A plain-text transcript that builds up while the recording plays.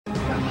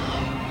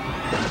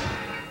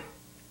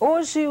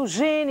Hoje, o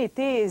GNT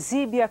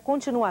exibe a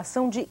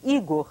continuação de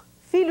Igor,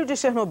 filho de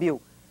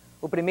Chernobyl.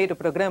 O primeiro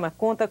programa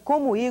conta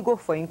como Igor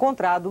foi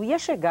encontrado e a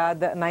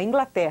chegada na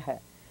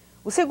Inglaterra.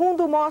 O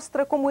segundo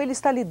mostra como ele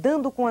está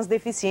lidando com as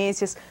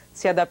deficiências,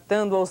 se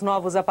adaptando aos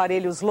novos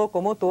aparelhos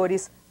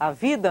locomotores, a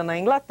vida na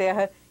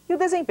Inglaterra e o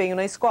desempenho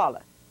na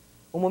escola.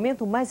 O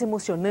momento mais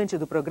emocionante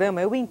do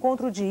programa é o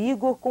encontro de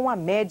Igor com a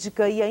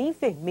médica e a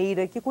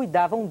enfermeira que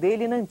cuidavam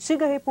dele na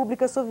antiga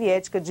República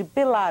Soviética de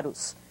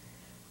Belarus.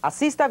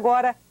 Assista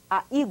agora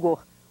a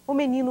Igor, o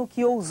menino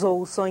que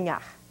ousou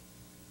sonhar.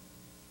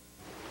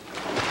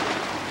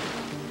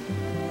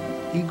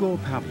 Igor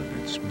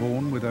Pavlovich,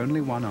 born with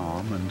only one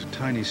arm and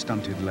tiny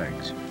stunted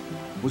legs,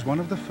 was one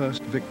of the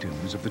first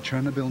victims of the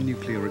Chernobyl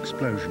nuclear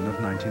explosion of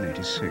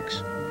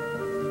 1986.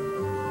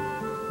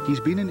 He's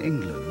been in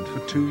England for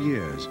 2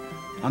 years,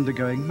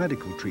 undergoing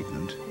medical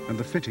treatment and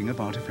the fitting of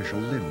artificial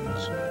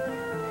limbs.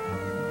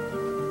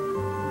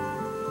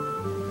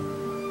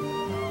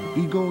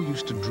 Igor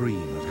used to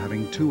dream of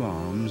having 2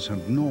 arms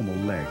and normal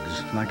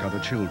legs like other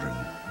children.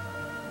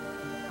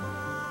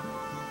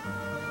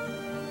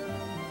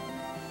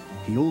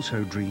 He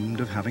also dreamed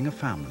of having a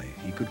family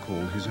he could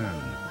call his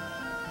own.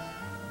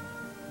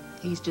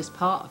 He's just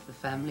part of the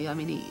family. I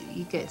mean,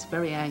 he gets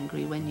very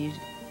angry when you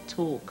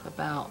talk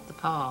about the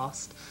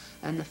past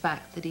and the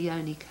fact that he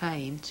only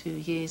came 2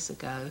 years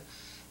ago.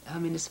 I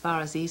mean, as far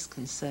as he's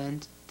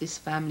concerned, this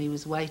family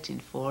was waiting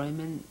for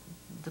him and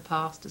the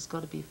past has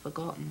got to be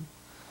forgotten.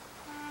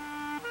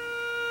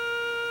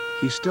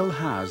 He still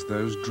has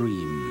those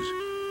dreams,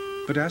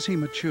 but as he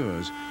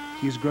matures,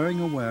 he is growing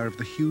aware of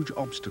the huge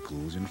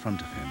obstacles in front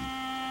of him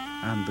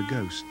and the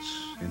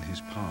ghosts in his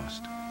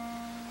past.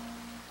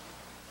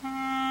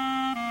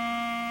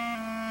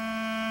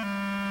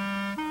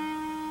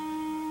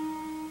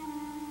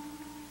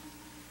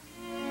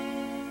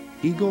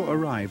 Igor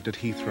arrived at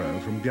Heathrow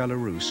from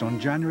Belarus on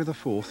January the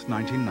 4th,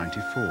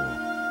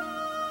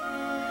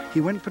 1994. He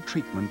went for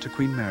treatment to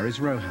Queen Mary's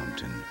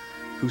Roehampton,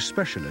 whose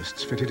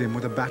specialists fitted him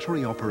with a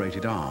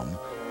battery-operated arm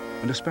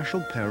and a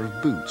special pair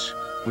of boots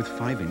with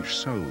 5-inch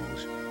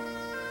soles.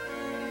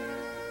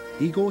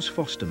 Igor's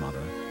foster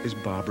mother is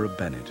Barbara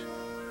Bennett.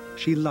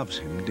 She loves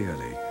him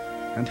dearly,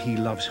 and he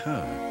loves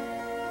her.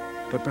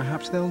 But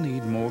perhaps they'll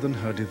need more than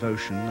her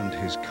devotion and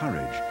his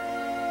courage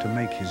to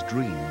make his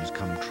dreams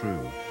come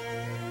true.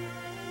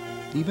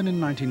 Even in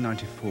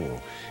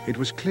 1994, it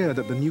was clear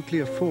that the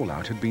nuclear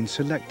fallout had been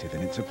selective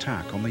in its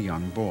attack on the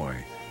young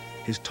boy.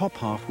 His top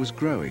half was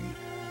growing,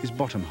 his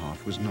bottom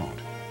half was not.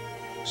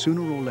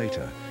 Sooner or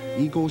later,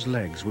 Igor's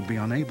legs would be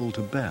unable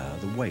to bear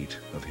the weight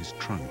of his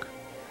trunk.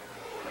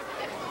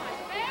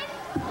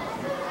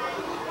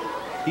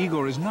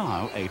 Igor is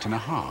now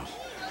 8½.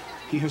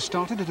 He has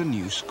started at a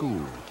new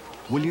school,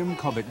 William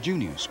Cobbett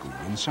Junior School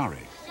in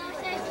Surrey.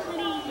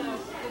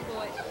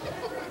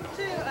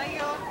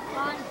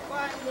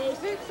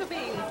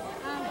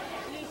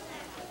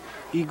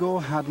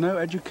 Igor had no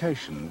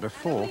education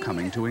before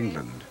coming to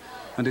England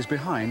and is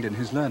behind in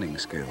his learning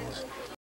skills.